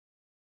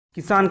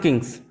Kisan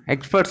Kings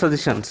expert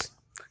suggestions.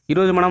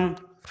 ఈరోజు మనం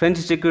French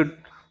చిక్కుడు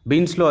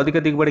బీన్స్లో అధిక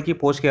దిగుబడికి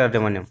పోషక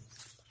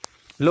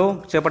యాజమాన్యంలో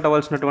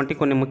చేపట్టవలసినటువంటి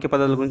కొన్ని ముఖ్య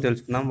పద్ధతుల గురించి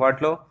తెలుసుకుందాం.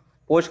 వాటిలో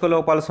పోషక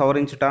లోపాలు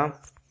సవరించుట,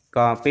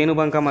 ఇంకా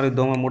పేనుబంక మరియు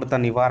దోమ ముడత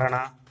నివారణ,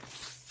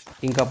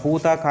 ఇంకా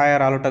పూత కాయ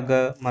రాలుటగ్గ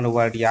మన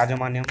వాటి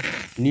యాజమాన్యం,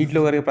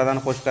 నీటిలో కరిగే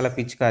ప్రధాన పోషకాల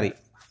పిచికారీ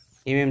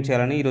ఏమేమి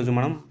చేయాలని ఈరోజు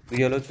మనం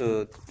వీడియోలో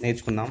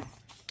నేర్చుకుందాం.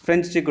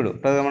 ఫ్రెంచ్ చిక్కుడు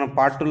మనం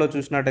పార్ట్ 2లో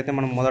చూసినట్టయితే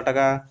మనం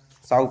మొదటగా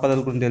సాగు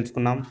పద్ధతుల గురించి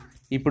తెలుసుకున్నాం.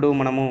 ఇప్పుడు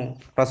మనము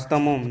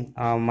ప్రస్తుతము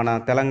మన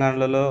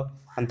తెలంగాణలో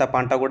అంతా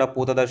పంట కూడా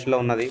పూత దశలో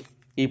ఉన్నది.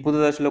 ఈ పూత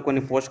దశలో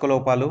కొన్ని పోషక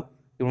లోపాలు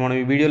ఇప్పుడు మనం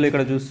ఈ వీడియోలో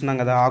ఇక్కడ చూస్తున్నాం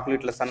కదా, ఆకులు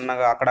ఇట్లా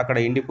సన్నగా అక్కడక్కడ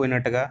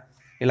ఎండిపోయినట్టుగా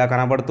ఇలా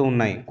కనబడుతూ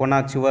ఉన్నాయి, కొన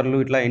చివర్లు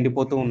ఇట్లా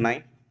ఎండిపోతూ ఉన్నాయి.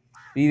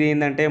 ఇది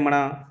ఏంటంటే మన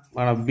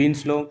మన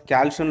బీన్స్లో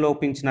కాల్షియం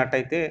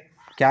లోపించినట్టయితే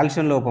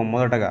కాల్షియం లోపం,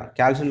 మొదటగా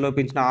కాల్షియం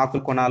లోపించిన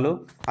ఆకులు కొనాలు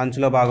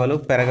అంచుల భాగాలు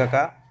పెరగక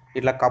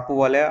ఇట్లా కప్పు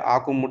వలె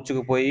ఆకు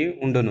ముడుచుకుపోయి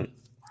ఉండును.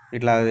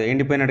 ఇట్లా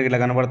ఎండిపోయినట్టుగా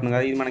ఇట్లా కనబడుతుంది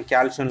కదా, ఇది మన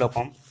కాల్షియం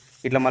లోపం.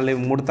 ఇట్లా మళ్ళీ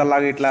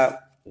ముడతల్లాగా ఇట్లా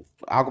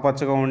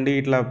ఆకుపచ్చగా ఉండి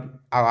ఇట్లా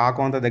ఆకు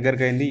అంతా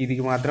దగ్గరికి అయింది, ఇది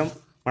మాత్రం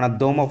మన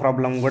దోమ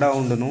ప్రాబ్లం కూడా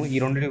ఉండును. ఈ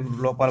రెండు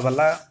లోపాల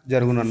వల్ల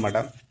జరుగును అనమాట.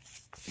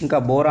 ఇంకా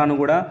బోరాను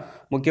కూడా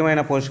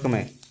ముఖ్యమైన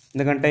పోషకమే,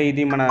 ఎందుకంటే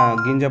ఇది మన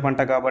గింజ పంట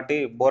కాబట్టి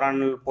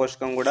బోరాన్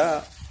పోషకం కూడా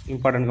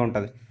ఇంపార్టెంట్గా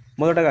ఉంటుంది.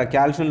 మొదటగా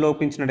కాల్షియం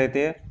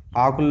లోపించినట్టయితే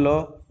ఆకుల్లో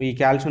ఈ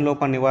కాల్షియం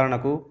లోపం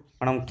నివారణకు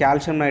మనం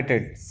కాల్షియం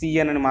నైట్రేట్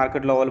CN అనే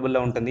మార్కెట్లో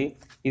అవైలబుల్లో ఉంటుంది.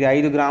 ఇది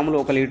 5 గ్రాములు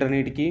 1 లీటర్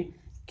నీటికి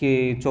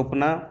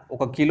చొప్పున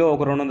 1 కిలో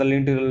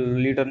 200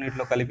 లీటర్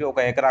నీటిలో కలిపి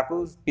 1 ఎకరాకు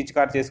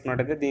పిచికారి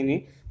చేసుకున్నట్టయితే దీన్ని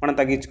మనం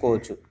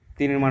తగ్గించుకోవచ్చు.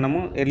 దీన్ని మనము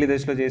ఎర్లీ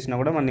దశలో చేసినా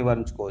కూడా మనం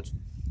నివారించుకోవచ్చు.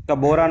 ఇంకా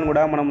బోరాన్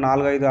కూడా మనం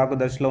 4-5 ఆకు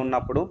దశలో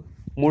ఉన్నప్పుడు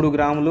 3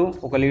 గ్రాములు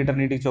 1 లీటర్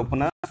నీటికి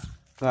చొప్పున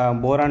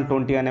బోరాన్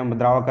 20 అనే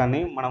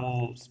ద్రావకాన్ని మనము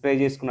స్ప్రే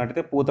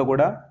చేసుకున్నట్టయితే పూత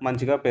కూడా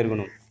మంచిగా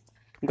పెరుగును.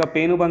 ఇంకా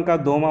పేనుబంక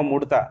దోమ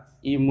ముడత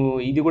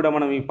ఇది కూడా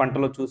మనం ఈ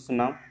పంటలో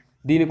చూస్తున్నాం.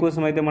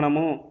 దీనికోసం అయితే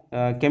మనము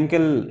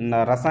కెమికల్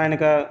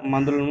రసాయనిక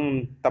మందులను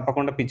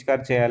తప్పకుండా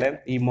పిచికారి చేయాలి.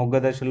 ఈ మొగ్గ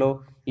దశలో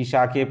ఈ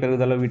శాఖీయ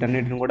పెరుగుదల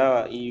వీటన్నిటిని కూడా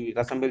ఈ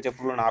రసం పీల్చే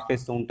పురుగులను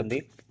ఆపేస్తూ ఉంటుంది.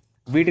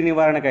 వీటి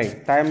నివారణకై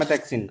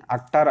థైమెథాక్సిన్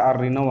అక్టార్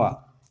ఆర్ రినోవా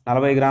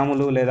 40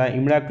 గ్రాములు లేదా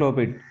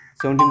ఇమిడాక్లోపిడ్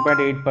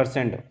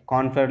 17.8%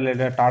 కార్న్ఫ్లవర్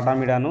లేదా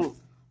టాటామిడాను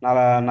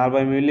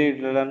 40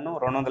 మిల్లీలీటర్లను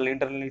 200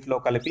 లీటర్ల నీటిలో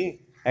కలిపి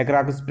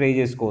ఎకరాకు స్ప్రే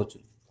చేసుకోవచ్చు.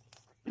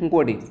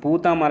 ఇంకోటి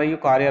పూత మరియు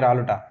కాయ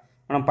రాలుట.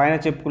 మనం పైన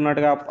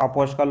చెప్పుకున్నట్టుగా ఆ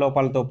పోషక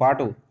లోపాలతో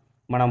పాటు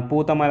మనం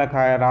పూత మరియు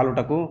కాయ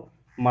రాలుటకు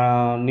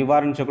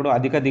నివారించకుడు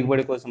అధిక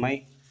దిగుబడి కోసమై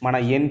మన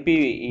NP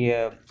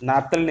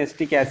నాప్థలిన్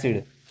ఎస్టిక్ యాసిడ్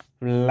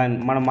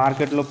మన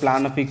మార్కెట్లో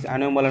ప్లానఫిక్స్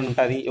అనేమోలని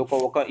ఉంటుంది.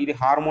 ఇది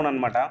హార్మోన్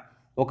అనమాట.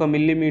 1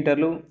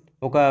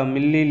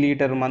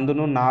 మిల్లీలీటర్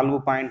మందును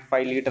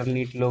 4.5 లీటర్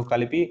నీటిలో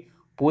కలిపి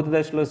పూత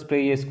దశలో స్ప్రే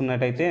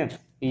చేసుకున్నట్టయితే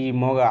ఈ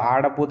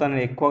ఆడపూత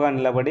అనేది ఎక్కువగా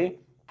నిలబడి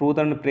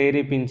పూతను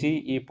ప్రేరేపించి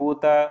ఈ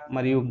పూత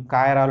మరియు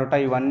కాయ రాలుట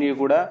ఇవన్నీ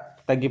కూడా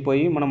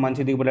తగ్గిపోయి మనం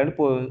మంచి దిగుబడిని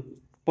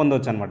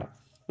పొందవచ్చు అనమాట.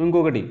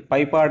 ఇంకొకటి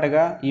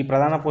పైపాటగా ఈ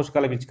ప్రధాన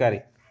పోషకాల పిచికారి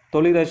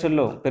తొలి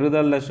దశల్లో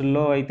పెరుగుదల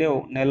దశల్లో అయితే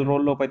నెల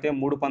రోజుల్లోపు అయితే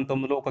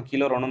 3-19లో 1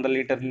 కిలో 200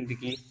 లీటర్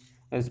నీటికి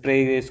స్ప్రే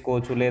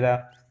చేసుకోవచ్చు. లేదా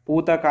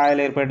పూత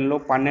కాయల ఏర్పడిలో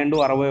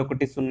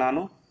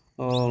 12-61-0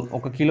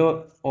 1 కిలో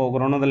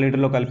 200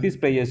 లీటర్లో కలిపి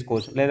స్ప్రే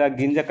చేసుకోవచ్చు. లేదా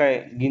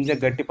గింజ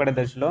గట్టిపడే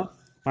దశలో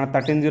మన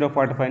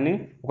 13-0-45ని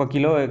 1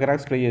 కిలో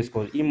ఎకరాకు స్ప్రే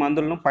చేసుకోవచ్చు. ఈ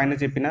మందులను పైన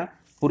చెప్పిన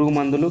పురుగు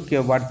మందులు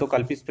వాటితో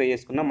కలిపి స్ప్రే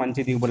చేసుకున్న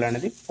మంచి దిగుబడి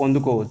అనేది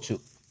పొందుకోవచ్చు.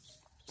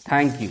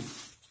 Thank you.